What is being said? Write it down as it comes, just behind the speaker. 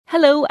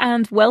Hello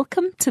and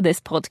welcome to this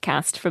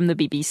podcast from the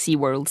BBC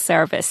World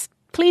Service.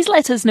 Please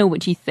let us know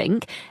what you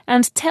think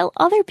and tell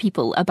other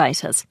people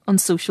about us on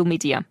social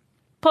media.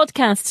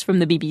 Podcasts from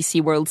the BBC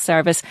World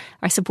Service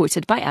are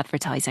supported by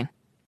advertising.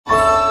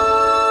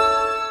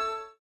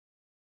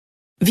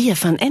 Wir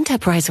von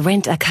Enterprise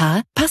Rent a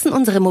Car passen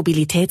unsere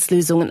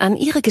Mobilitätslösungen an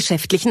Ihre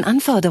geschäftlichen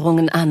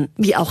Anforderungen an,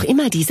 wie auch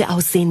immer diese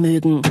aussehen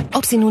mögen.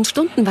 Ob Sie nun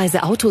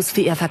stundenweise Autos für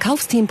Ihr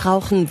Verkaufsteam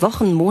brauchen,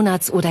 Wochen-,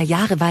 Monats- oder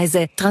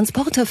Jahreweise,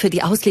 Transporter für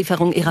die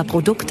Auslieferung Ihrer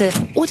Produkte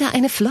oder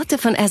eine Flotte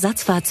von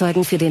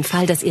Ersatzfahrzeugen für den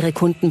Fall, dass Ihre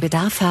Kunden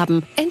Bedarf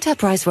haben,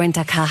 Enterprise Rent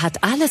a Car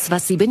hat alles,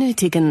 was Sie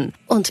benötigen.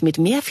 Und mit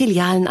mehr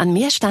Filialen an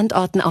mehr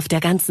Standorten auf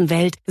der ganzen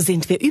Welt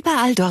sind wir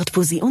überall dort,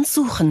 wo Sie uns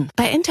suchen.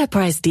 Bei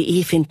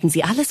enterprise.de finden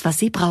Sie alles, was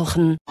Sie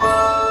brauchen.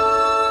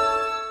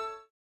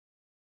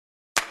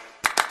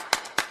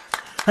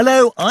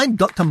 Hello, I'm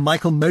Dr.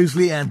 Michael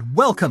Mosley and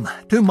welcome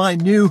to my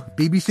new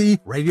BBC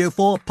Radio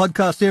 4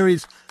 podcast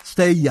series,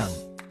 Stay Young.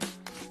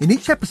 In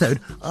each episode,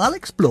 I'll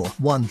explore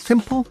one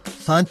simple,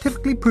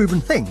 scientifically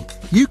proven thing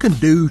you can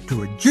do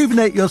to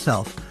rejuvenate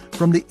yourself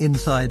from the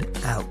inside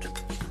out.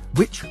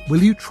 Which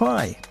will you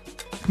try?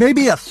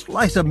 Maybe a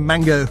slice of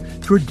mango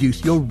to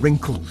reduce your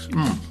wrinkles.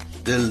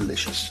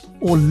 Delicious.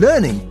 Or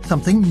learning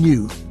something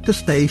new to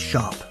stay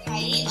sharp.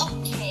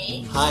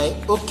 Hi,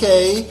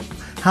 okay.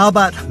 How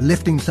about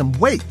lifting some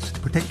weights to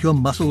protect your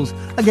muscles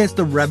against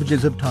the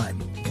ravages of time?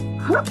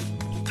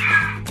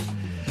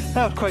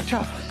 That was quite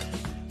tough.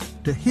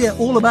 To hear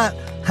all about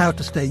how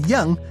to stay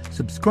young,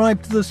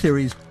 subscribe to the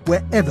series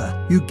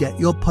wherever you get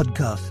your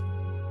podcasts.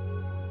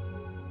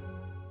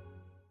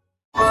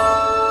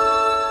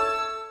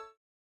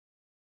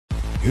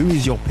 Who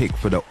is your pick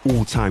for the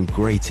all-time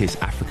greatest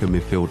African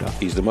midfielder?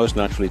 He's the most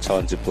naturally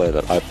talented player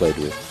that I played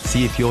with.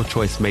 See if your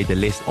choice made the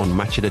list on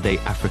Match of the Day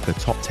Africa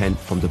Top 10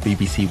 from the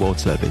BBC World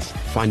Service.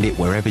 Find it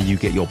wherever you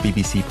get your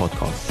BBC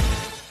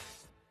podcasts.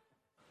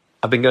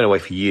 I've been going away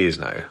for years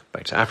now,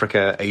 back to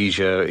Africa,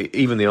 Asia,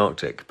 even the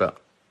Arctic, but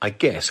I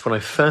guess when I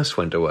first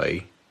went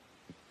away,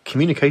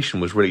 communication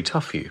was really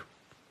tough for you.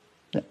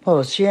 It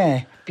was,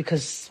 yeah,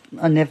 because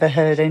I never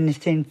heard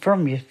anything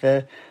from you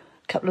for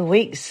couple of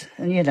weeks,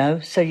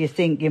 and so you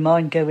think your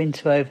mind go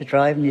into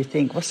overdrive and you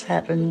think, what's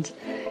happened?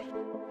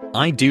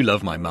 I do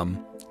love my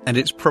mum, and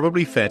it's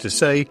probably fair to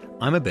say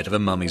I'm a bit of a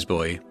mummy's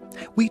boy.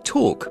 We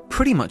talk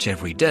pretty much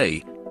every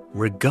day,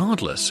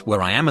 regardless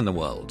where I am in the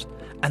world,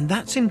 and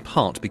that's in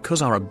part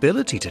because our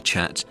ability to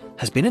chat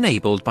has been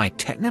enabled by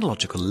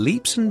technological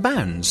leaps and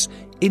bounds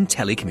in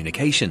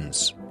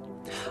telecommunications.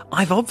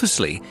 I've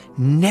obviously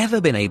never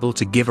been able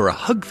to give her a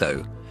hug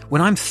though,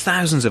 when I'm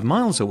thousands of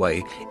miles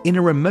away in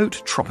a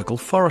remote tropical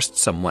forest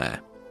somewhere.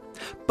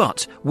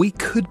 But we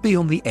could be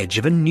on the edge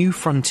of a new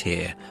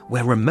frontier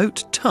where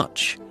remote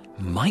touch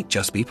might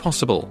just be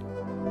possible.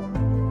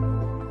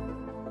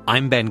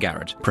 I'm Ben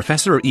Garrod,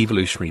 Professor of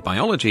Evolutionary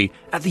Biology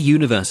at the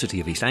University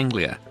of East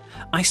Anglia.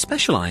 I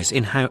specialise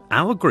in how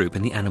our group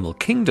in the animal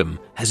kingdom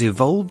has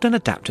evolved and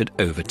adapted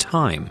over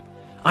time.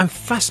 I'm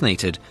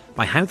fascinated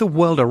by how the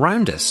world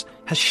around us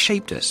has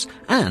shaped us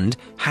and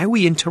how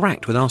we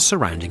interact with our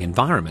surrounding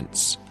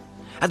environments.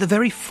 At the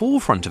very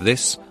forefront of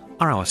this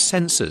are our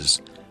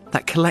senses,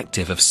 that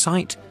collective of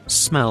sight,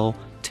 smell,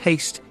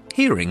 taste,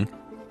 hearing,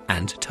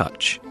 and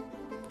touch.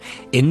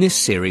 In this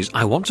series,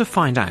 I want to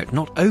find out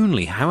not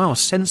only how our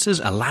senses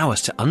allow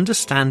us to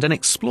understand and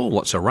explore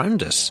what's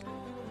around us,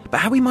 but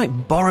how we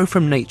might borrow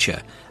from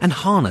nature and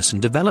harness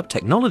and develop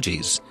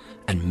technologies,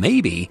 and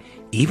maybe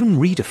even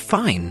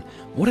redefine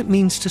what it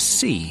means to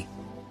see,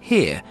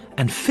 hear,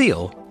 and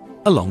feel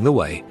along the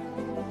way.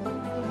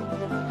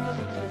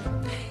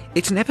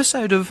 It's an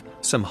episode of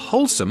some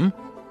wholesome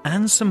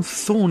and some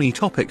thorny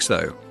topics,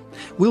 though.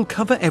 We'll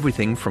cover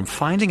everything from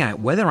finding out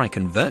whether I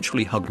can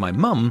virtually hug my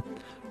mum,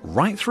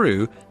 right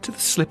through to the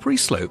slippery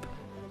slope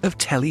of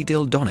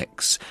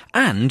teledildonics,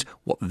 and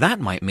what that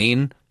might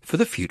mean for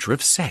the future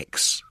of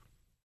sex.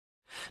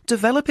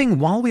 Developing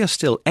while we are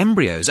still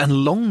embryos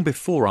and long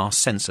before our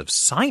sense of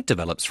sight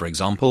develops, for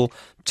example,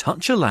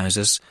 touch allows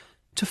us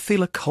to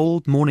feel a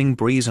cold morning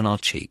breeze on our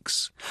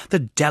cheeks, the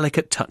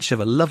delicate touch of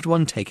a loved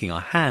one taking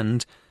our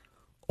hand,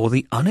 or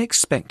the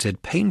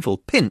unexpected painful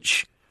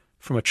pinch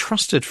from a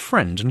trusted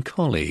friend and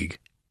colleague.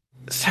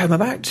 So I'm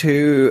about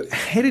to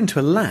head into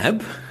a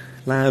lab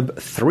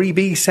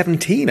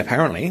 3B17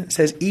 apparently. It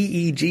says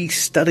EEG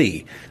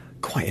study.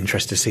 Quite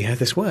interested to see how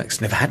this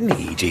works. Never had an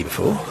EEG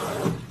before.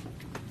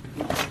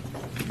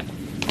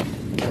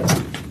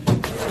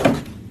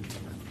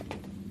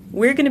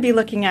 We're going to be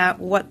looking at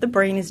what the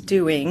brain is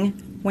doing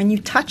when you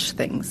touch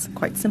things,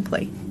 quite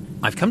simply.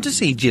 I've come to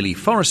see Gilly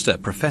Forrester,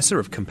 Professor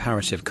of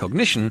Comparative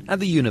Cognition at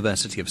the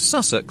University of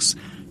Sussex,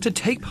 to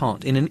take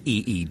part in an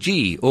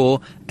EEG, or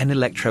an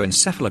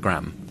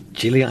electroencephalogram.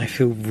 Gilly, I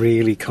feel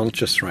really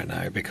conscious right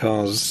now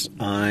because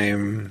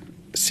I'm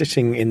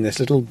sitting in this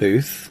little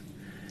booth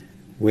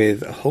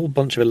with a whole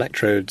bunch of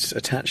electrodes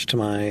attached to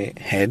my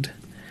head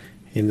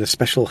in the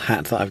special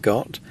hat that I've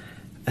got,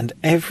 and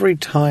every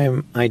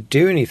time I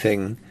do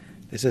anything,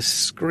 there's a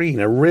screen,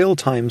 a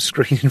real-time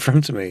screen in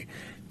front of me,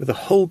 with a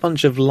whole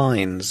bunch of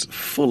lines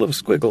full of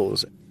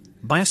squiggles.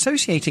 By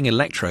associating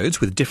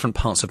electrodes with different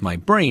parts of my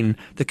brain,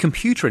 the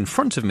computer in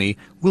front of me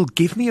will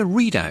give me a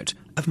readout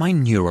of my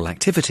neural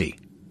activity.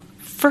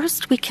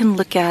 First, we can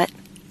look at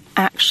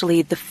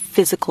actually the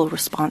physical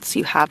response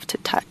you have to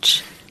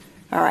touch.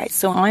 All right,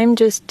 so I'm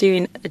just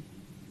doing a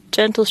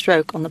gentle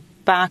stroke on the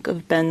back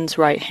of Ben's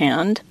right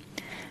hand,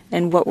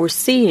 and what we're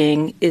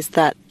seeing is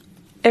that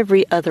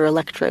every other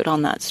electrode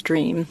on that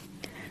stream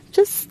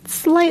just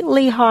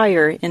slightly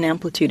higher in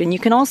amplitude, and you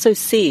can also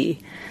see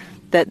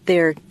that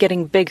they're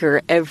getting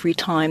bigger every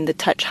time the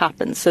touch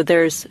happens. So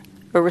there's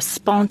a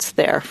response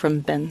there from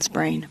Ben's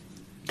brain.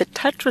 The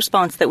touch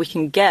response that we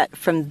can get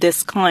from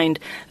this kind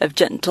of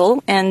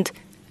gentle and,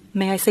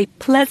 may I say,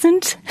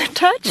 pleasant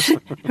touch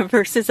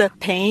versus a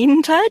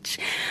pain touch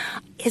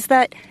is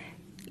that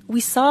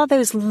we saw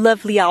those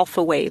lovely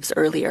alpha waves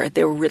earlier.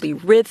 They were really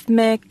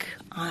rhythmic.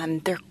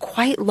 They're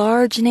quite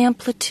large in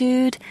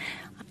amplitude.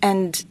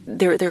 And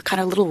they're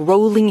kind of little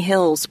rolling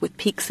hills with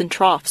peaks and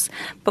troughs.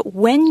 But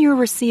when you're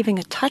receiving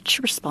a touch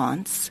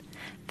response,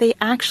 they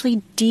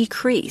actually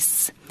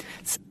decrease.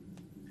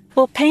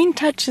 Well, pain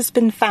touch has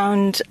been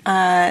found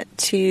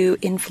to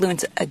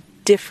influence a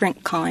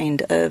different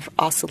kind of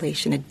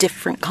oscillation, a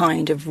different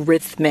kind of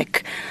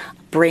rhythmic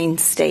brain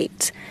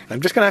state. I'm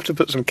just going to have to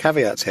put some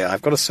caveats here.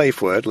 I've got a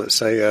safe word. Let's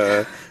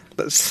say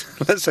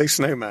let's say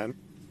snowman.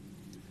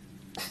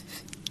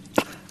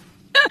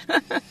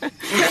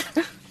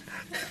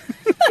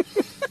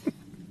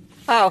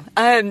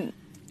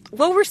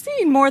 Well, we're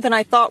seeing more than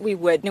I thought we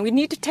would. Now, we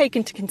need to take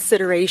into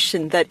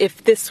consideration that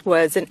if this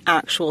was an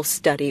actual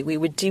study, we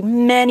would do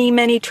many,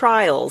 many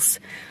trials,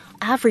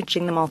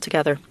 averaging them all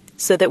together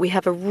so that we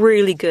have a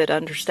really good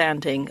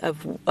understanding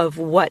of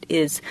what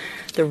is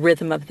the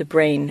rhythm of the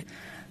brain.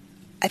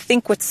 I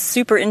think what's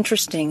super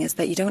interesting is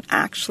that you don't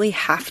actually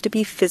have to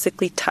be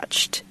physically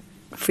touched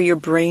for your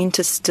brain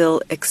to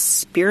still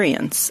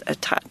experience a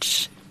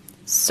touch.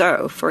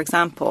 So, for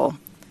example,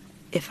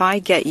 if I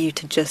get you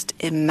to just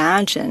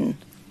imagine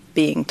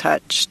being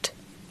touched,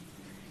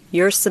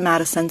 your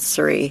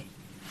somatosensory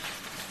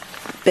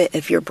bit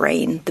of your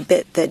brain, the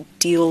bit that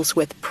deals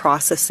with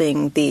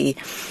processing the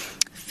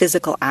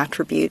physical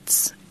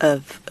attributes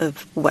of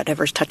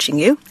whatever's touching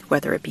you,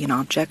 whether it be an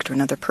object or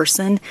another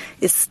person,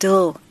 is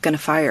still going to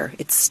fire.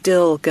 It's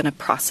still going to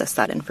process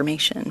that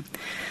information.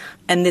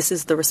 And this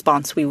is the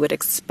response we would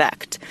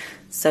expect.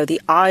 So the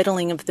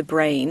idling of the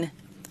brain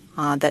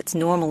that's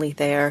normally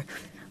there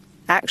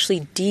actually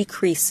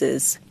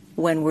decreases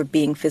when we're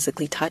being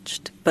physically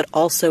touched, but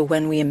also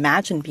when we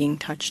imagine being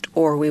touched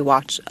or we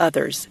watch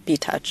others be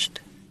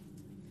touched.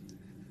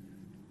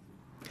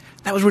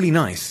 That was really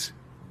nice,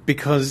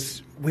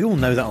 because we all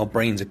know that our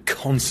brains are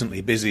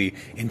constantly busy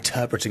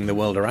interpreting the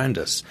world around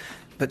us,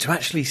 but to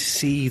actually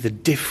see the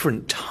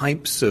different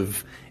types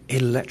of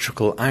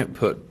electrical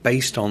output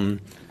based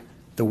on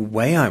the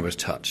way I was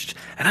touched,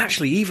 and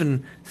actually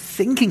even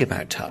thinking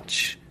about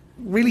touch,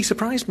 really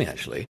surprised me,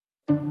 actually.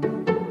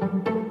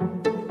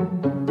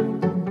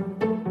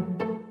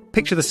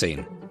 Picture the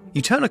scene.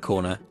 You turn a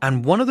corner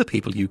and one of the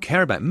people you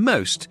care about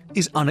most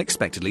is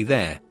unexpectedly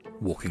there,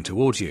 walking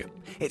towards you.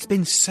 It's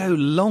been so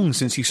long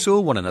since you saw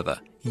one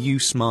another. You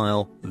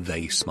smile,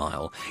 they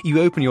smile.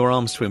 You open your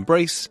arms to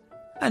embrace,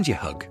 and you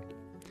hug.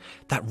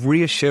 That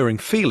reassuring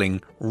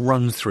feeling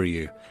runs through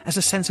you as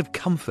a sense of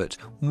comfort,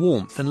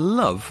 warmth and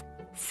love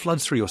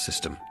floods through your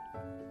system.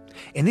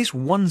 In this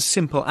one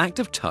simple act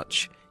of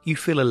touch, you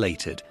feel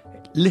elated,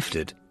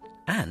 lifted,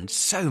 and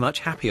so much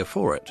happier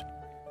for it.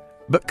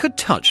 But could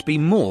touch be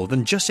more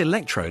than just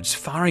electrodes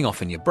firing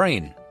off in your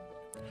brain?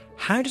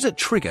 How does it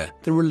trigger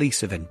the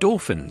release of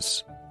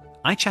endorphins?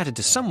 I chatted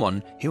to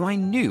someone who I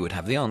knew would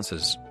have the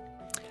answers.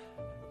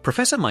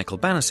 Professor Michael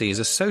Bannacy is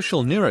a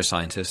social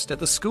neuroscientist at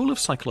the School of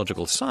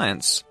Psychological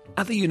Science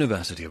at the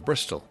University of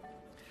Bristol.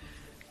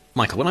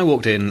 Michael, when I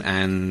walked in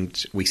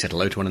and we said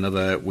hello to one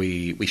another,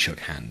 we shook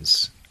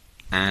hands.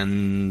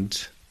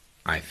 And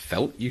I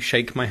felt you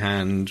shake my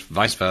hand,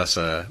 vice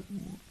versa.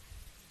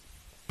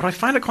 But I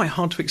find it quite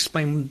hard to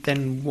explain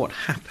then what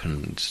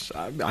happened.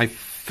 I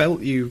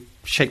felt you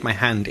shake my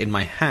hand in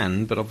my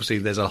hand, but obviously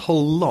there's a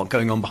whole lot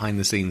going on behind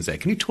the scenes there.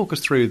 Can you talk us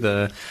through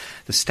the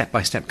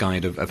step-by-step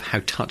guide of how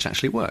touch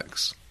actually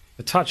works?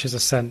 The touch is a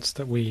sense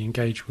that we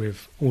engage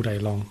with all day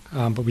long,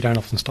 but we don't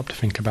often stop to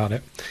think about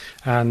it.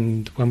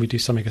 And when we do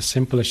something as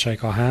simple as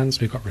shake our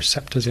hands, we've got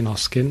receptors in our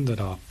skin that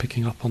are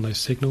picking up on those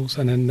signals,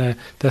 and then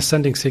they're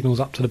sending signals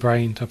up to the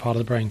brain, to a part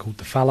of the brain called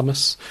the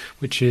thalamus,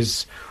 which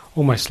is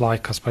almost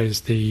like, I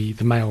suppose, the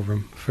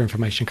mailroom for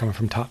information coming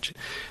from touch.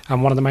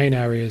 And one of the main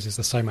areas is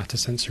the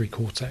somatosensory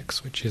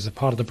cortex, which is a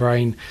part of the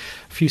brain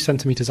a few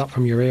centimetres up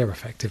from your ear,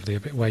 effectively, a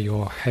bit where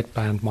your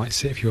headband might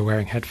sit if you were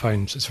wearing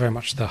headphones. It's very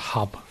much the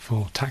hub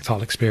for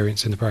tactile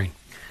experience in the brain.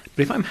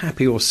 But if I'm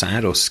happy or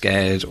sad or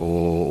scared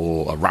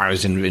or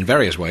aroused in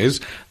various ways,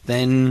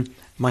 then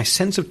my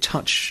sense of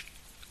touch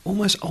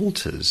almost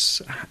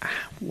alters.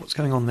 What's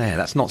going on there?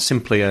 That's not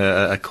simply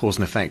a cause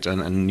and effect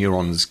and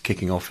neurons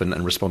kicking off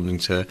and responding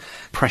to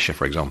pressure,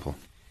 for example.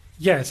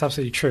 Yeah, it's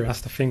absolutely true.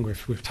 That's the thing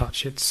with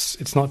touch.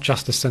 It's not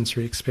just a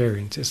sensory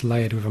experience. It's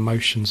layered with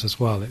emotions as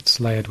well. It's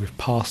layered with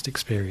past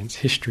experience,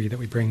 history that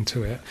we bring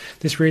to it.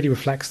 This really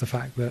reflects the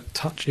fact that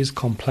touch is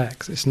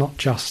complex. It's not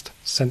just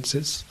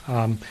senses.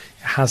 It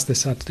has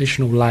this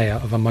additional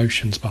layer of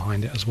emotions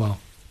behind it as well.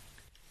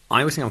 I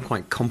always think I'm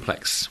quite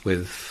complex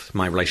with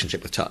my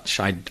relationship with touch.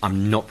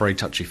 I'm not very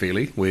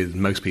touchy-feely with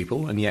most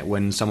people, and yet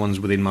when someone's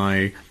within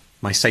my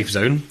safe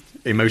zone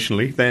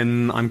emotionally,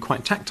 then I'm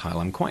quite tactile.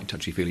 I'm quite a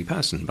touchy-feely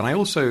person. But I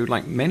also,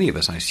 like many of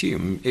us, I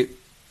assume,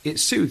 it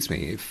soothes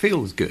me. It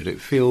feels good.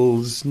 It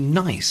feels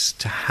nice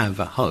to have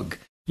a hug.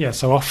 Yeah,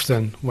 so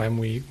often when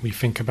we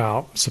think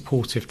about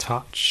supportive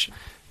touch,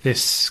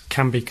 this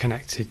can be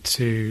connected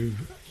to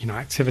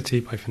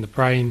activity both in the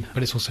brain,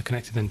 but it's also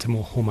connected then to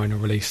more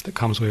hormonal release that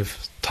comes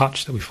with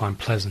touch that we find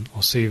pleasant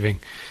or soothing.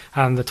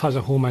 And the types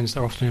of hormones that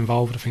are often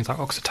involved are things like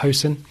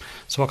oxytocin.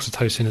 So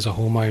oxytocin is a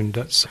hormone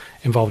that's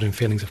involved in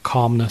feelings of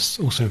calmness,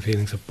 also in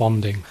feelings of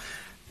bonding.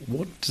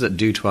 What does it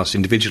do to us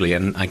individually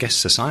and I guess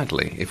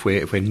societally if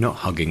we're not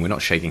hugging, we're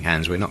not shaking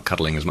hands, we're not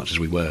cuddling as much as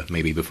we were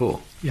maybe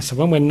before? Yeah, so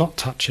when we're not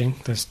touching,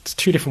 there's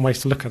two different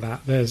ways to look at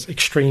that. There's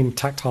extreme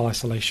tactile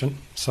isolation.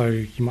 So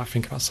you might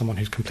think about someone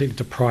who's completely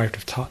deprived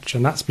of touch,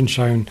 and that's been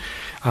shown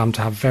to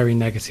have very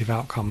negative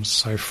outcomes.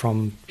 So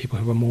from people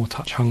who are more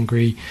touch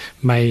hungry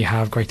may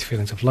have greater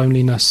feelings of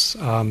loneliness,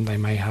 they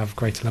may have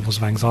greater levels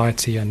of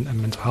anxiety and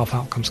mental health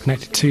outcomes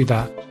connected to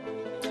that.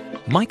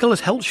 Michael has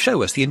helped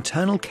show us the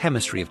internal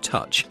chemistry of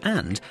touch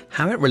and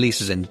how it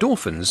releases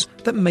endorphins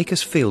that make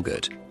us feel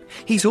good.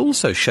 He's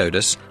also showed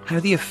us how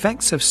the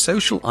effects of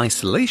social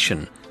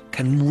isolation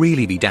can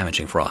really be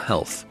damaging for our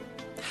health.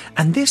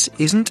 And this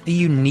isn't a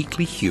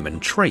uniquely human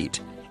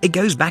trait. It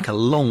goes back a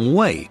long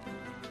way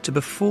to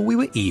before we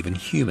were even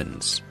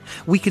humans.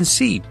 We can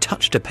see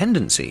touch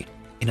dependency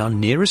in our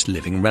nearest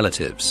living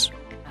relatives.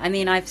 I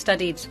mean, I've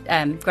studied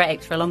great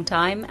apes for a long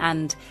time,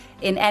 and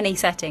in any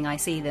setting I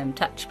see them,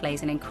 touch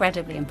plays an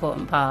incredibly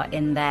important part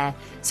in their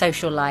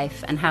social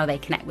life and how they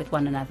connect with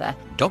one another.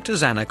 Dr.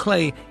 Zanna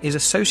Clay is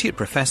Associate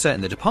Professor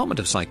in the Department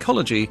of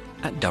Psychology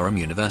at Durham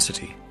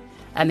University.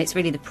 It's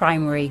really the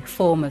primary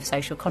form of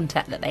social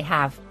contact that they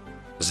have.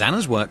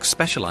 Zanna's work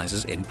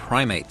specialises in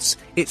primates.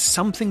 It's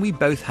something we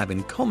both have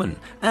in common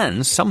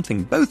and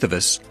something both of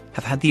us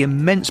have had the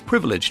immense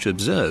privilege to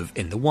observe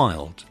in the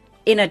wild.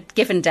 In a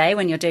given day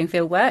when you're doing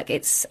field work,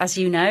 it's, as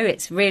you know,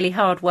 it's really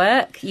hard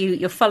work.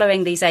 You're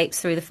following these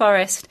apes through the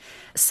forest.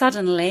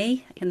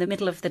 Suddenly, in the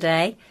middle of the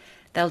day,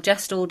 they'll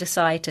just all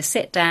decide to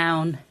sit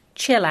down,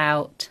 chill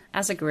out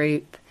as a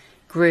group,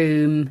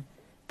 groom,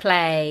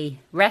 play,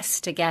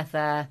 rest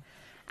together.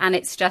 And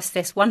it's just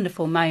this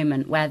wonderful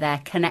moment where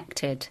they're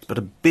connected. But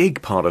a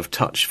big part of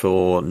touch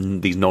for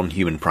these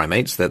non-human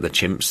primates, the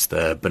chimps,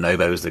 the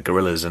bonobos, the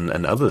gorillas and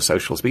other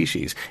social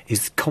species,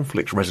 is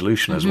conflict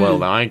resolution as well.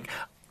 Now,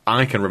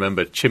 I can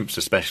remember chimps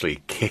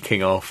especially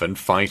kicking off and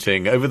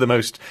fighting over the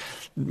most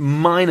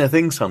minor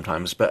things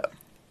sometimes, but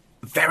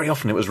very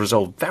often it was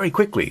resolved very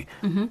quickly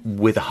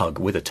with a hug,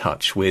 with a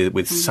touch,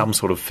 with some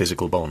sort of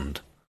physical bond.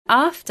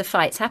 After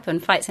fights happen,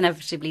 fights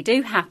inevitably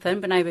do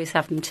happen, bonobos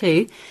have them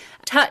too.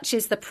 Touch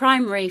is the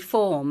primary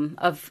form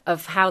of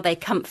how they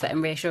comfort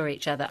and reassure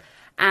each other.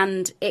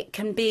 And it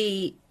can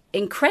be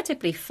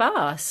incredibly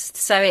fast.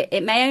 So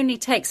it may only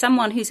take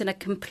someone who's in a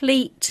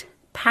complete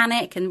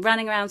panic and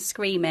running around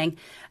screaming.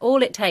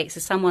 All it takes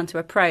is someone to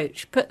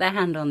approach, put their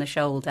hand on the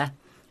shoulder,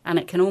 and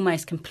it can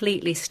almost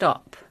completely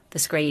stop the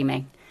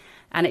screaming.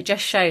 And it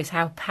just shows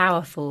how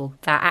powerful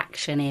that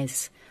action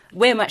is.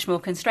 We're much more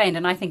constrained,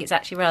 and I think it's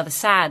actually rather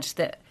sad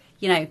that,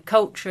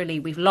 culturally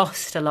we've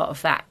lost a lot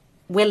of that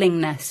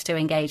willingness to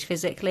engage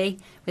physically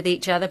with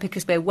each other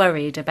because we're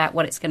worried about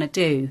what it's going to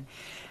do.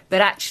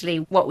 But actually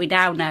what we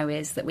now know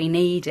is that we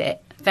need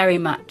it very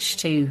much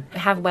to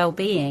have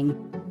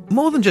well-being.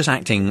 More than just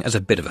acting as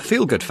a bit of a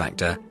feel-good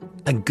factor,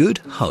 a good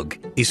hug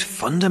is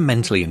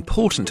fundamentally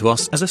important to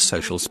us as a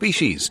social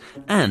species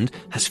and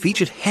has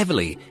featured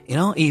heavily in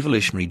our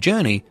evolutionary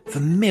journey for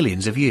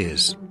millions of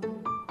years.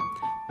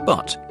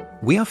 But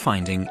we are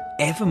finding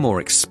ever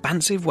more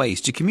expansive ways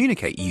to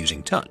communicate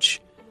using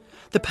touch.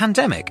 The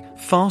pandemic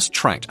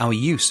fast-tracked our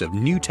use of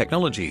new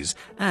technologies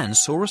and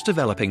saw us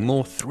developing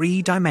more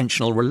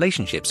three-dimensional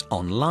relationships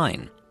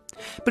online.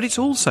 But it's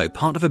also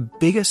part of a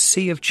bigger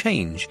sea of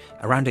change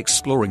around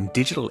exploring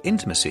digital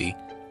intimacy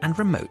and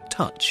remote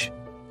touch.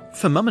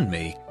 For Mum and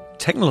me,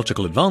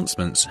 technological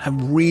advancements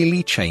have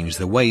really changed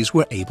the ways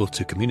we're able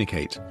to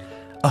communicate.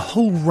 A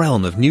whole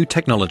realm of new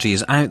technology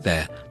is out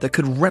there that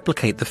could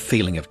replicate the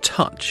feeling of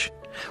touch.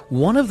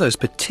 One of those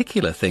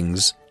particular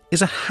things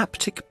is a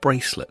haptic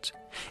bracelet.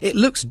 It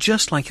looks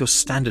just like your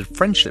standard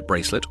friendship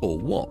bracelet or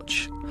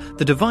watch.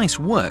 The device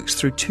works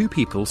through two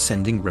people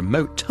sending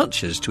remote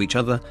touches to each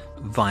other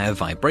via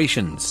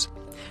vibrations.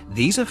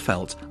 These are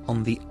felt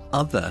on the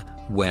other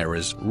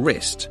wearer's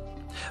wrist.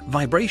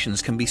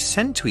 Vibrations can be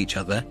sent to each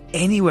other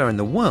anywhere in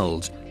the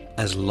world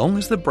as long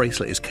as the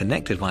bracelet is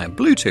connected via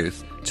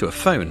Bluetooth to a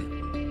phone.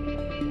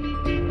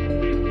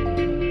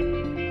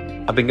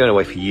 I've been going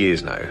away for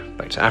years now,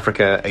 back to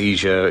Africa,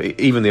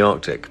 Asia, even the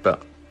Arctic,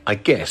 but I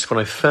guess when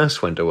I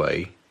first went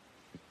away,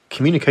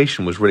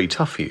 communication was really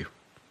tough for you.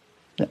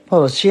 It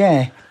was,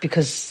 yeah,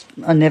 because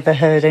I never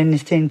heard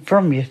anything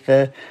from you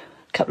for a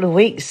couple of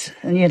weeks,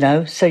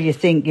 and, so you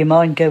think your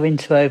mind go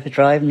into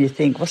overdrive and you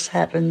think, what's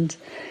happened,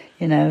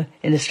 and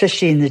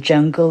especially in the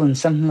jungle and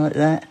something like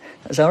that.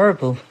 That's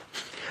horrible.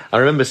 I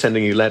remember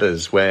sending you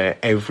letters where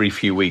every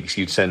few weeks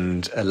you'd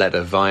send a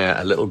letter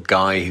via a little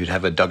guy who'd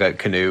have a dugout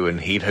canoe and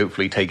he'd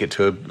hopefully take it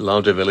to a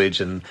larger village,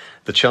 and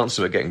the chances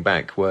of it getting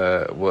back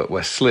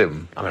were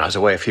slim. I mean, I was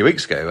away a few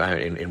weeks ago out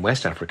in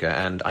West Africa,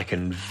 and I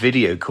can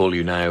video call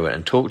you now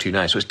and talk to you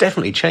now, so it's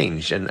definitely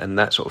changed, and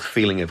that sort of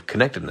feeling of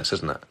connectedness,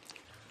 isn't it?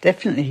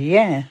 Definitely,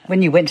 yeah.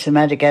 When you went to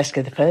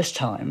Madagascar the first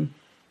time,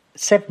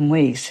 7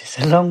 weeks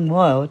is a long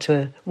while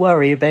to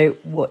worry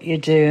about what you're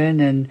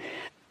doing, and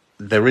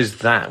there is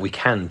that. We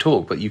can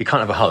talk, but you can't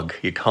have a hug.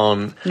 You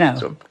can't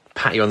sort of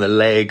pat you on the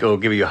leg or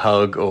give you a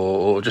hug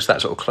or just that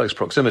sort of close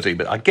proximity.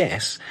 But I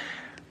guess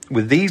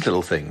with these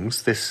little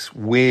things, this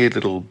weird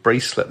little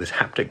bracelet, this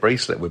haptic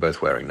bracelet we're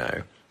both wearing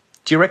now,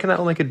 do you reckon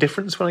that'll make a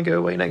difference when I go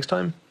away next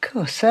time? Of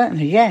course,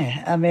 certainly,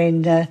 yeah. I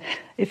mean,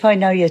 if I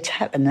know you're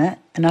tapping it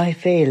and I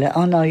feel it,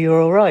 I know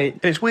you're all right.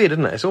 It's weird,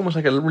 isn't it? It's almost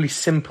like a really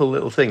simple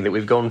little thing that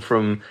we've gone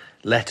from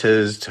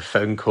letters to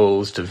phone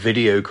calls to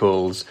video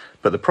calls,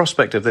 but the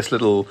prospect of this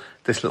little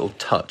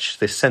touch,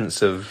 this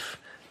sense of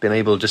being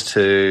able just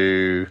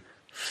to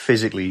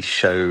physically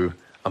show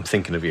I'm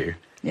thinking of you.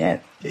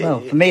 Yeah,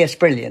 well, for me it's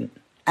brilliant.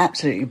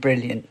 Absolutely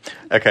brilliant.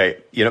 Okay,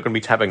 you're not going to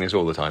be tapping this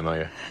all the time, are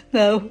you?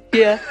 No,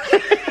 yeah.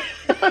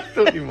 I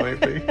thought you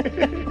might be.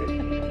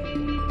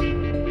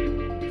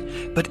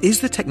 But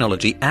is the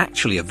technology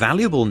actually a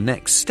valuable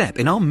next step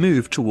in our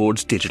move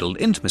towards digital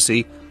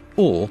intimacy,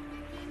 or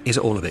is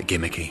it all a bit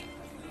gimmicky?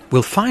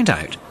 We'll find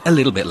out a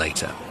little bit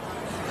later.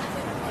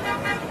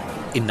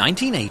 In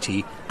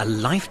 1980, a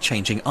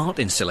life-changing art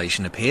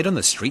installation appeared on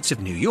the streets of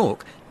New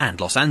York and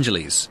Los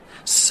Angeles.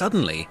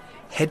 Suddenly,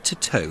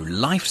 head-to-toe,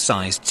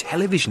 life-size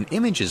television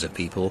images of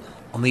people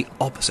on the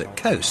opposite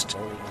coast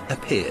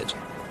appeared.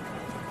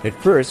 At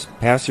first,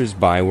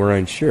 passers-by were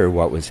unsure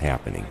what was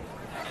happening.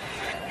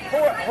 Who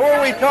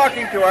are we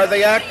talking to? Are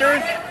they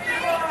actors?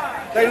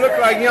 They look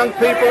like young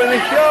people in a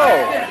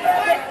show.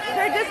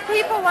 They're just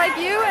people like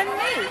you and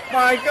me.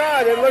 My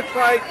God, it looks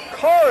like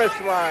chorus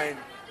line.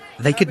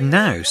 They could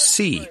now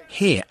see,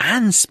 hear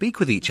and speak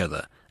with each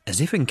other,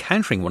 as if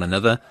encountering one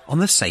another on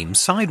the same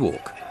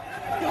sidewalk.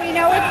 Do we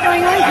know what's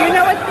going on? Do you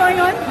know what's going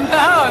on?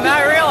 No,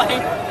 not really.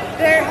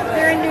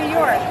 They're in New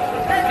York.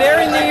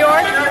 They're in New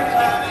York?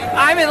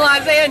 I'm in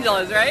Los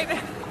Angeles, right?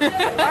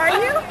 Are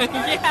you?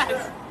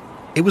 Yes.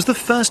 It was the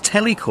first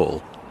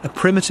telecall, a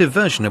primitive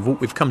version of what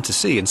we've come to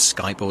see in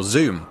Skype or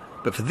Zoom.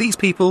 But for these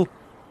people,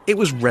 it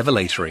was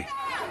revelatory.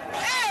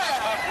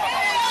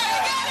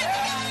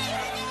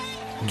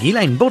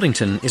 Ghislaine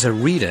Boddington is a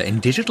reader in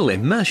digital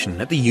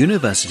immersion at the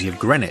University of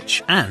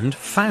Greenwich and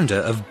founder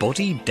of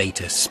Body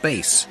Data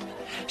Space.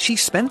 She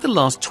spent the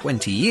last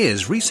 20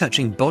 years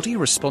researching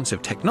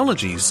body-responsive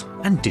technologies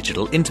and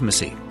digital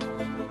intimacy.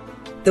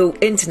 The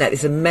internet,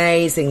 this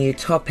amazing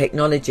utopic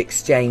knowledge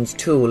exchange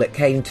tool that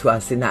came to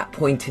us in that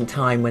point in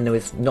time when there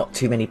was not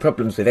too many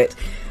problems with it,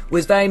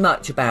 was very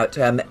much about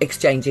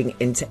exchanging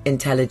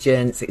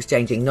intelligence,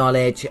 exchanging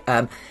knowledge,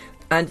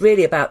 and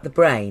really about the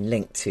brain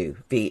linked to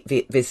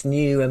this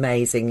new,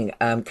 amazing,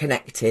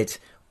 connected,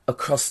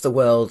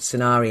 across-the-world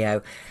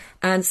scenario.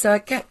 And so I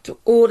kept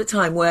all the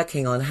time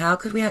working on how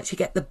could we actually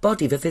get the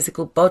body, the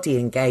physical body,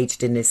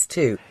 engaged in this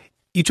too.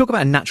 You talk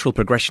about a natural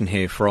progression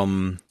here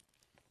from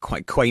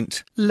quite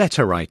quaint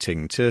letter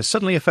writing to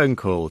suddenly a phone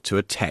call to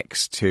a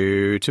text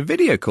to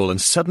video call,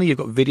 and suddenly you've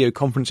got video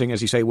conferencing,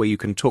 as you say, where you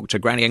can talk to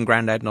granny and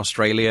granddad in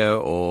Australia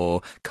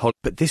or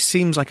but this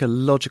seems like a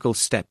logical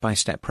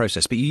step-by-step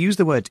process. But you use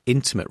the word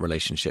intimate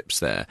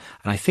relationships there,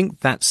 and I think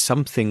that's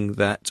something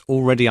that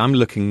already I'm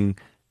looking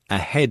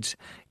ahead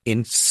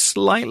in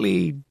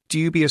slightly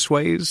dubious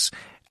ways.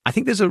 I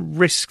think there's a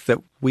risk that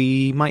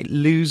we might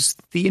lose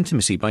the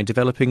intimacy by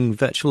developing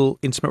virtual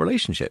intimate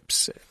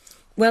relationships.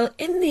 Well,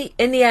 in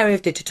the area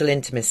of digital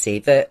intimacy,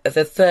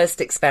 the first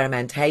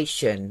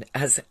experimentation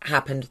has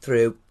happened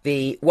through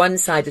the one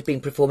side has been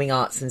performing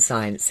arts and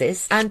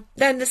sciences, and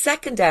then the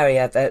second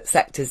area of the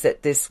sectors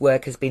that this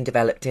work has been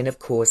developed in, of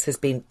course, has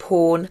been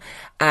porn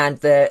and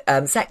the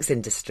sex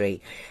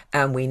industry.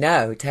 And we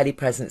know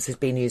telepresence has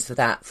been used for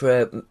that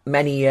for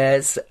many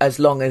years, as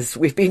long as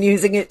we've been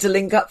using it to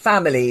link up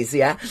families,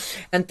 yeah?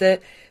 And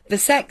the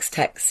sex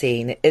tech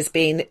scene has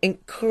been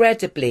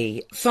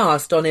incredibly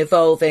fast on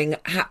evolving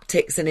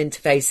haptics and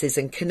interfaces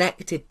and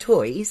connected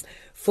toys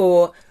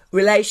for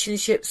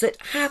relationships that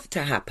have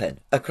to happen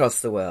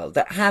across the world,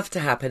 that have to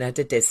happen at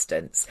a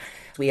distance.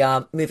 We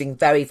are moving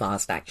very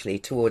fast, actually,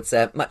 towards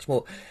much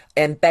more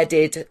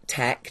embedded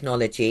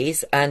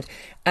technologies. And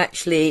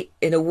actually,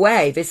 in a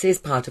way, this is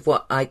part of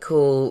what I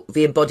call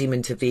the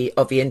embodiment of the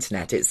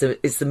internet. It's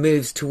the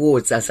moves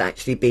towards us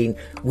actually being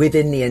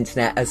within the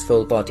internet as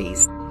full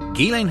bodies.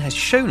 Ghislaine has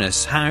shown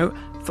us how,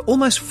 for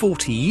almost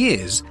 40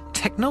 years,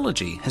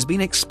 technology has been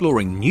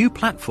exploring new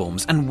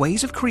platforms and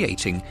ways of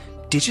creating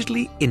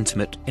digitally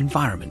intimate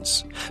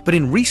environments. But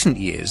in recent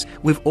years,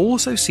 we've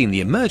also seen the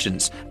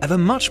emergence of a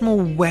much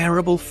more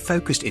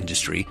wearable-focused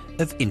industry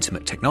of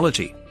intimate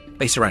technology,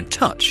 based around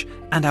touch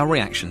and our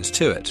reactions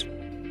to it.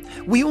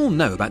 We all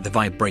know about the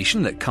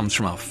vibration that comes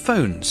from our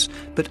phones,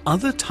 but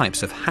other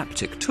types of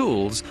haptic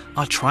tools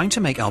are trying to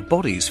make our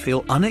bodies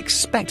feel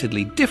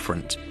unexpectedly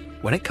different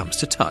when it comes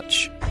to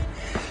touch.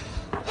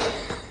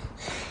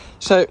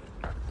 So,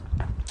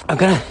 I'm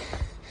going to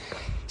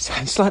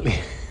sound slightly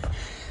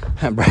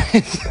out of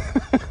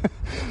breath,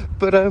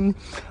 but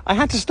I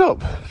had to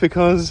stop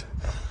because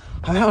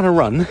I'm out on a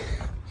run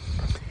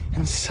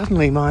and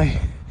suddenly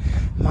my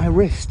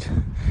wrist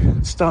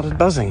started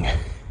buzzing.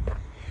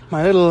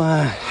 My little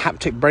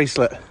haptic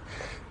bracelet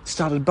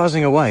started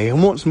buzzing away,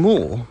 and what's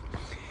more,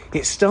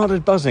 it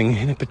started buzzing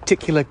in a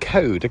particular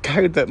code, a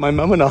code that my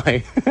mum and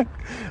I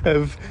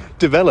have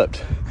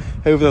developed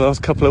over the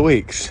last couple of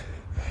weeks.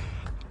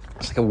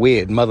 It's like a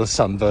weird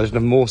mother-son version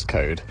of Morse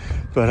code,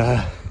 but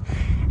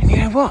and you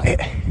know what?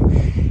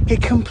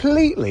 It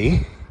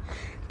completely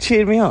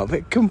cheered me up.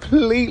 It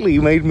completely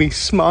made me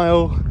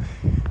smile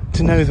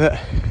to know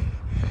that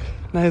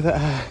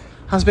I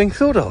was being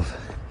thought of.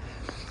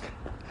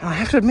 And I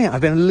have to admit, I've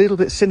been a little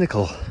bit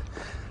cynical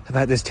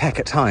about this tech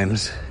at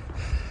times,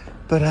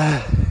 but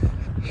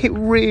it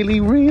really,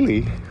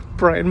 really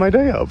brightened my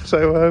day up.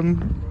 So,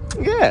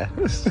 yeah,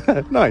 it's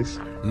nice.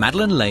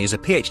 Madeleine Lay is a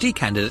PhD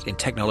candidate in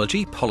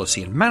technology,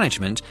 policy and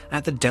management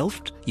at the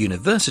Delft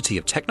University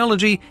of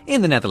Technology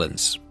in the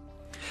Netherlands.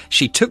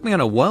 She took me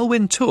on a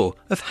whirlwind tour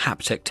of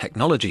haptic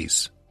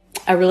technologies.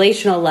 A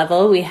relational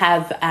level, we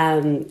have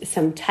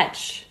some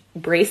touch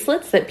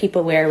bracelets that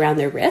people wear around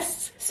their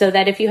wrists, so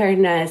that if you are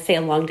in, say,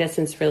 a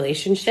long-distance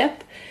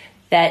relationship,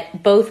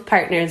 that both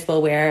partners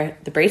will wear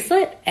the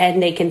bracelet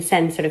and they can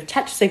send sort of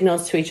touch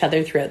signals to each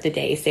other throughout the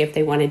day, say if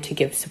they wanted to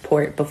give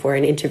support before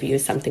an interview,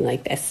 something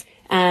like this.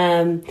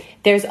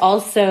 There's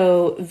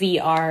also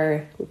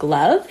VR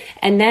glove.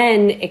 And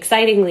then,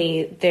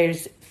 excitingly,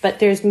 there's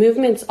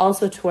movements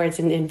also towards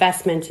an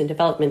investments and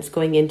developments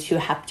going into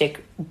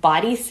haptic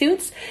body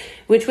suits,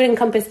 which would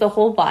encompass the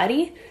whole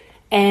body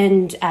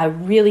and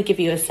really give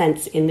you a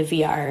sense in the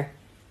VR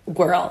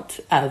world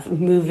of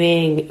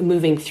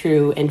moving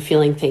through and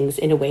feeling things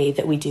in a way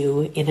that we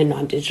do in a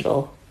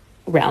non-digital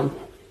realm.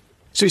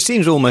 So it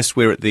seems almost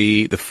we're at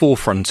the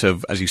forefront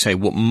of, as you say,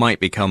 what might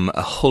become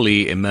a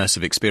wholly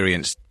immersive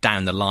experience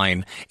down the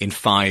line in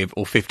 5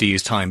 or 50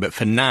 years' time. But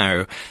for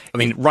now, I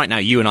mean, right now,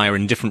 you and I are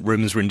in different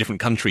rooms, we're in different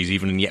countries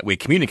even, and yet we're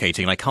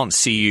communicating. And I can't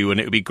see you,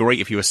 and it would be great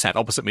if you were sat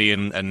opposite me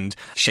and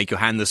shake your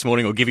hand this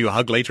morning or give you a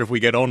hug later if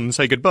we get on and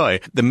say goodbye.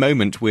 The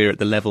moment we're at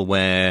the level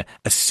where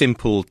a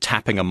simple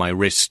tapping on my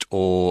wrist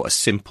or a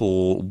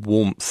simple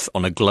warmth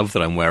on a glove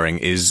that I'm wearing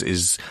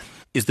is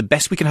the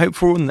best we can hope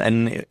for,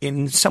 and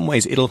in some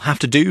ways it'll have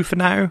to do for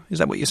now? Is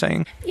that what you're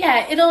saying?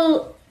 Yeah,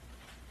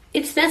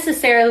 it's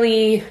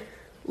necessarily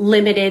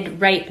limited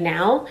right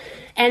now.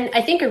 And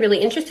I think a really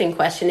interesting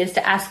question is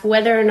to ask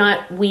whether or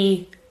not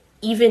we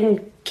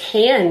even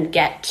can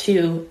get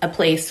to a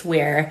place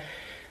where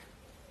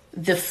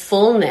the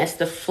fullness,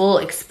 the full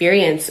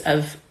experience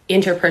of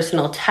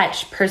interpersonal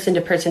touch,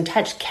 person-to-person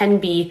touch, can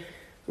be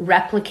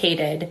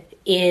replicated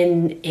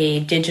in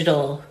a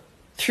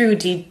through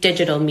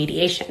digital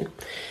mediation.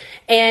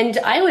 And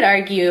I would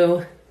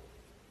argue,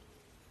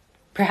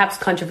 perhaps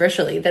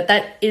controversially,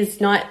 that is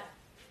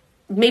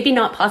maybe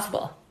not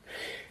possible,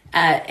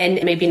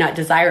 and maybe not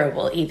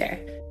desirable either.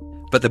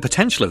 But the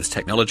potential of this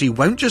technology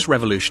won't just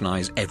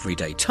revolutionise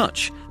everyday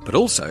touch, but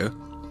also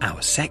our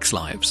sex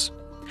lives.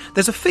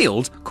 There's a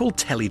field called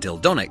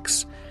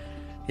teledildonics.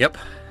 Yep,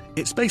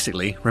 it's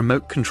basically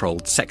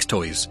remote-controlled sex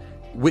toys,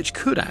 which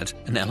could add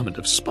an element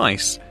of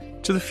spice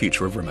to the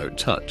future of remote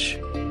touch.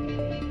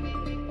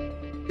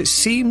 It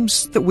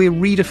seems that we're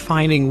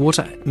redefining what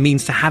it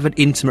means to have an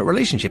intimate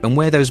relationship and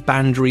where those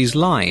boundaries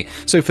lie.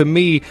 So for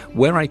me,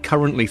 where I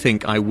currently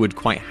think I would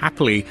quite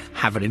happily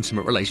have an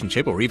intimate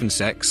relationship or even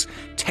sex,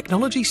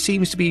 technology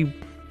seems to be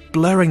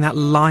blurring that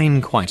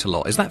line quite a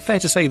lot. Is that fair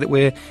to say that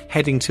we're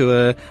heading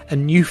to a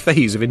new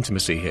phase of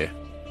intimacy here?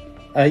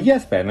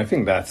 Yes, Ben, I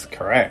think that's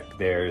correct.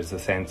 There's a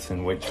sense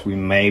in which we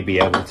may be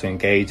able to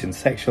engage in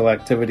sexual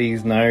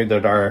activities now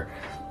that are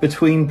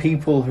between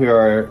people who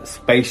are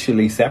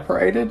spatially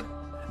separated.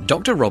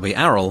 Dr. Robbie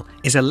Wojciechowski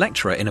is a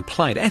lecturer in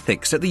applied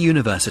ethics at the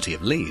University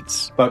of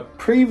Leeds. But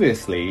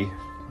previously,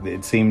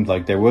 it seemed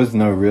like there was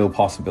no real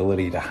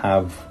possibility to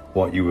have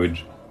what you would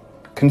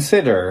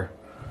consider,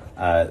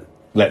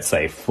 let's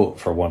say,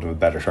 for want of a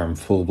better term,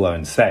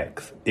 full-blown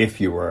sex, if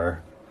you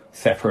were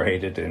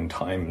separated in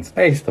time and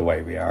space the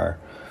way we are.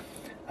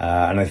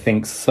 And I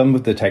think some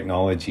of the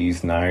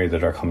technologies now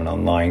that are coming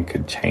online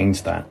could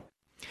change that.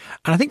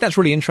 And I think that's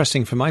really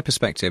interesting from my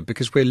perspective,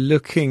 because we're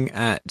looking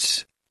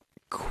at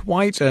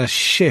quite a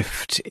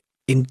shift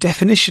in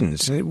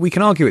definitions. We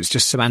can argue it's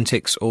just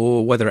semantics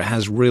or whether it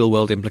has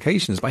real-world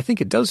implications, but I think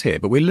it does here.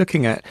 But we're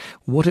looking at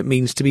what it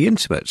means to be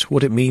intimate,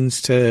 what it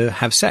means to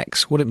have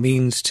sex, what it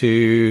means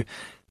to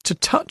to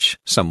touch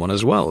someone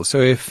as well. So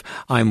if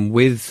I'm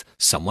with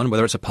someone,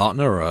 whether it's a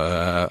partner or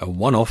a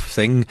one-off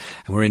thing,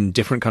 and we're in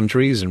different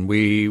countries and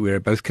we're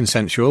both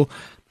consensual,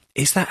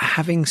 is that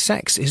having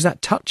sex? Is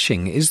that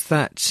touching? Is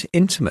that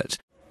intimate?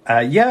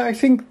 Yeah, I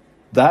think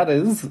that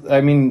is.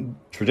 I mean,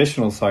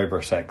 traditional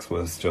cyber sex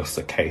was just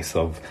a case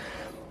of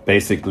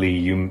basically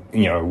you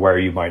know, where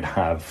you might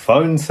have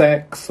phone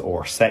sex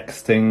or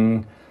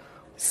sexting,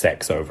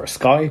 sex over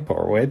Skype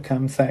or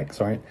webcam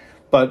sex, right?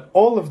 But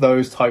all of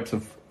those types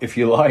of, if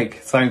you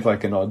like, sounds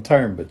like an odd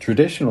term, but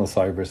traditional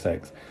cyber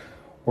sex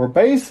were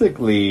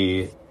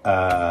basically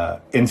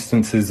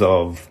instances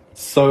of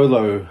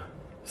solo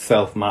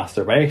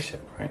self-masturbation,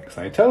 right?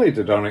 So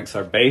teledildonics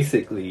are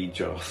basically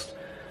just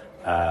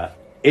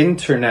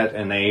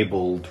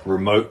internet-enabled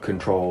remote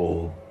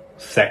control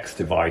sex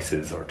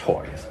devices or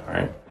toys,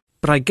 right?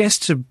 But I guess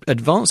to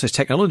advance this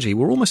technology,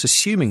 we're almost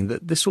assuming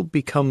that this will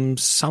become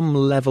some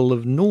level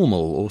of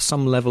normal or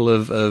some level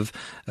of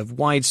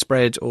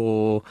widespread,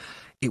 or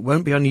it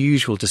won't be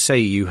unusual to say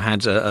you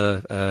had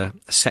a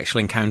sexual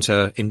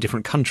encounter in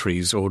different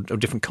countries or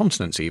different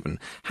continents even.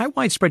 How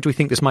widespread do we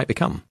think this might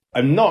become?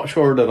 I'm not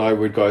sure that I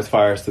would go as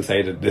far as to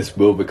say that this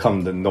will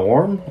become the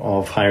norm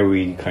of how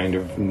we kind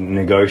of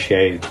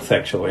negotiate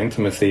sexual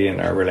intimacy in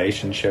our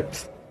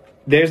relationships.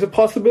 There's a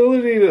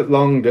possibility that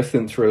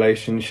long-distance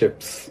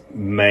relationships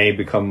may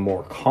become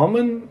more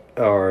common,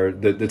 or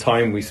the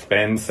time we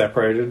spend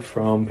separated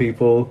from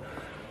people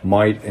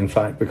might, in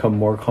fact, become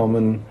more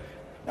common.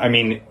 I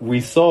mean, we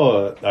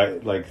saw,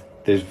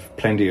 there's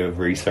plenty of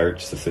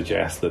research to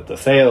suggest that the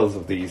sales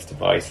of these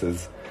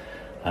devices,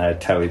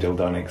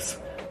 teledildonics,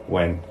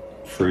 went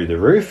through the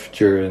roof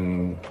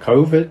during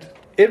COVID.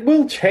 It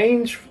will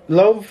change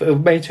love. It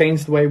may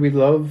change the way we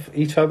love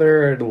each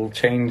other. It will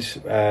change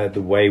the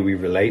way we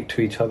relate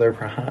to each other,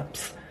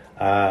 perhaps.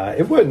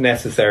 It wouldn't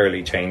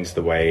necessarily change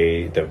the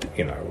way that,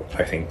 you know,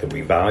 I think that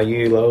we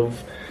value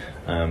love.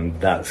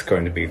 That's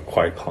going to be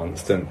quite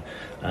constant.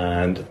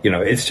 And, you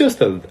know, it's just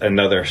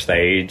another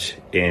stage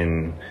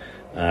in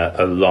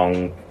a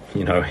long,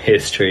 you know,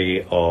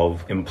 history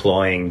of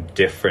employing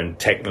different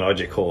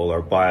technological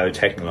or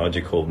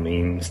biotechnological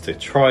means to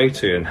try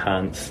to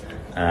enhance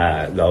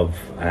love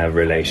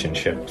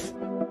relationships.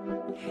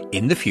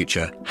 In the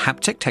future,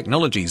 haptic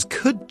technologies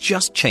could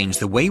just change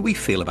the way we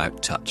feel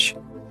about touch.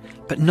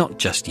 But not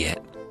just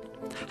yet.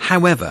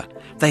 However,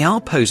 they are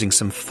posing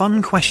some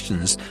fun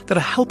questions that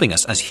are helping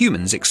us as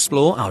humans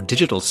explore our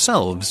digital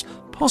selves,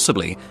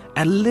 possibly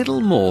a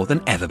little more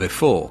than ever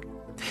before.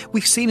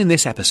 We've seen in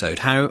this episode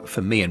how,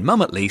 for me and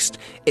Mum at least,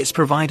 it's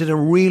provided a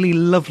really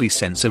lovely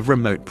sense of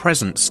remote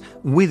presence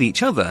with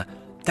each other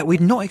that we'd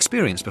not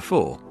experienced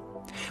before.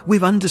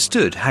 We've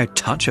understood how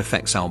touch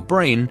affects our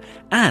brain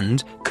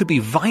and could be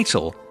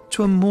vital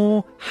to a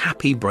more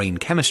happy brain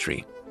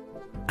chemistry.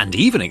 And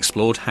even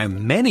explored how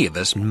many of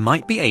us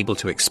might be able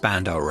to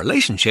expand our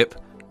relationship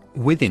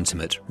with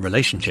intimate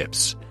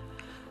relationships.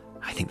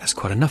 I think that's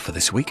quite enough for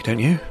this week, don't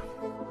you?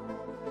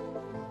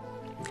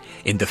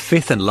 In the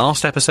fifth and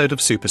last episode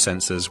of Super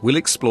Sensors, we'll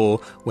explore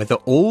whether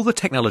all the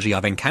technology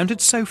I've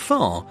encountered so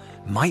far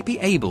might be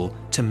able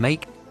to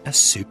make a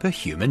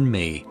superhuman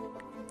me.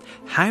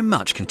 How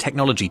much can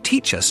technology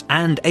teach us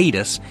and aid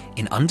us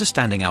in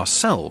understanding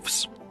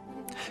ourselves?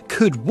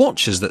 Could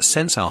watches that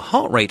sense our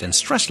heart rate and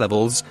stress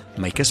levels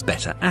make us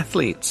better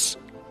athletes?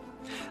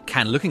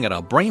 Can looking at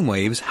our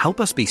brainwaves help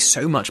us be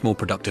so much more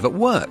productive at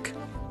work?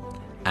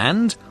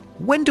 And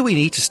when do we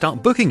need to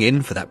start booking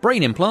in for that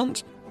brain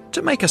implant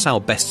to make us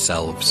our best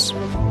selves?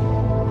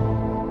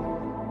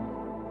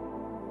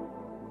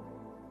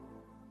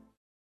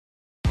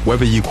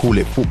 Whether you call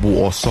it football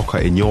or soccer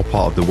in your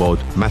part of the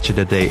world, Match of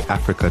the Day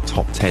Africa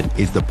Top 10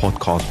 is the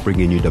podcast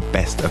bringing you the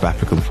best of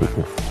African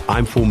football.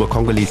 I'm former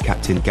Congolese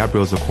captain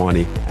Gabriel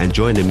Zakwani, and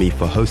joining me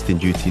for hosting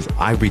duties,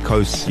 Ivory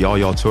Coast's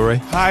Yaya Toure.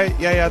 Hi,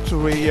 Yaya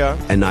Toure here.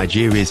 And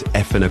Nigeria's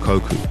Efen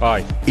Okoku.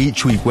 Hi.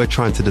 Each week we're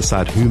trying to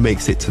decide who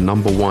makes it to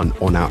number one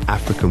on our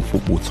African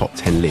football Top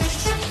 10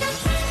 lists.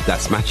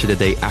 That's Match of the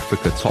Day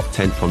Africa Top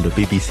 10 from the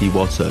BBC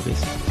World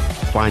Service.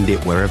 Find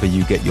it wherever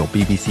you get your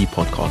BBC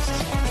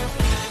podcasts.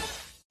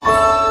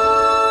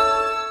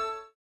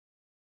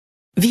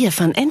 Wir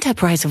von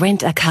Enterprise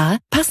Rent a Car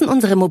passen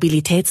unsere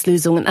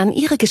Mobilitätslösungen an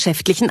Ihre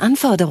geschäftlichen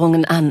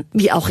Anforderungen an,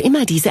 wie auch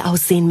immer diese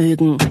aussehen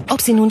mögen.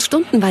 Ob Sie nun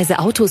stundenweise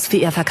Autos für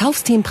Ihr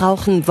Verkaufsteam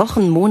brauchen,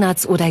 Wochen-,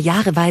 Monats- oder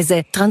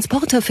Jahreweise,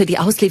 Transporter für die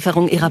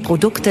Auslieferung Ihrer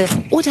Produkte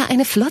oder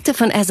eine Flotte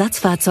von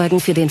Ersatzfahrzeugen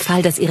für den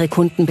Fall, dass Ihre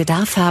Kunden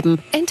Bedarf haben,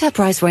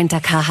 Enterprise Rent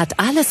a Car hat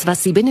alles,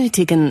 was Sie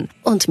benötigen.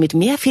 Und mit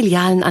mehr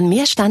Filialen an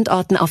mehr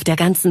Standorten auf der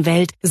ganzen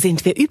Welt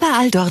sind wir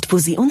überall dort, wo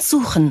Sie uns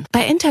suchen.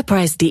 Bei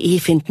enterprise.de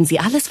finden Sie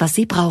alles, was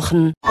Sie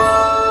brauchen.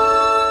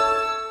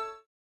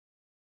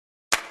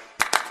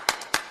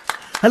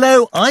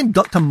 Hello, I'm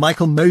Dr.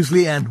 Michael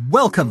Mosley, and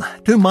welcome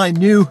to my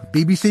new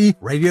BBC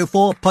Radio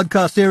 4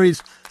 podcast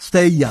series,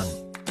 Stay Young.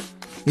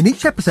 In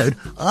each episode,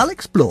 I'll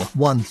explore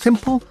one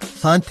simple,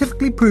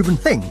 scientifically proven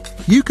thing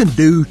you can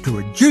do to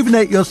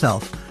rejuvenate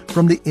yourself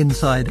from the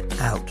inside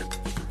out.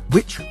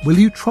 Which will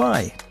you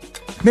try?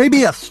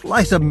 Maybe a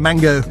slice of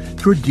mango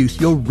to reduce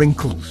your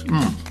wrinkles.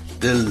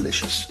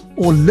 Delicious.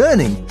 Or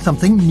learning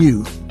something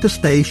new to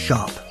stay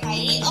sharp.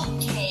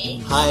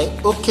 Hi,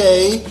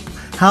 okay.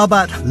 How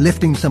about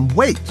lifting some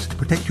weights to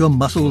protect your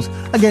muscles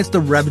against the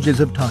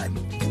ravages of time?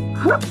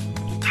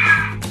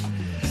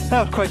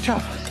 That was quite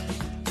tough.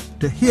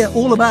 To hear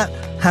all about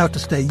how to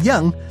stay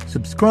young,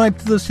 subscribe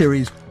to the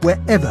series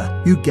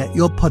wherever you get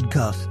your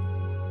podcasts.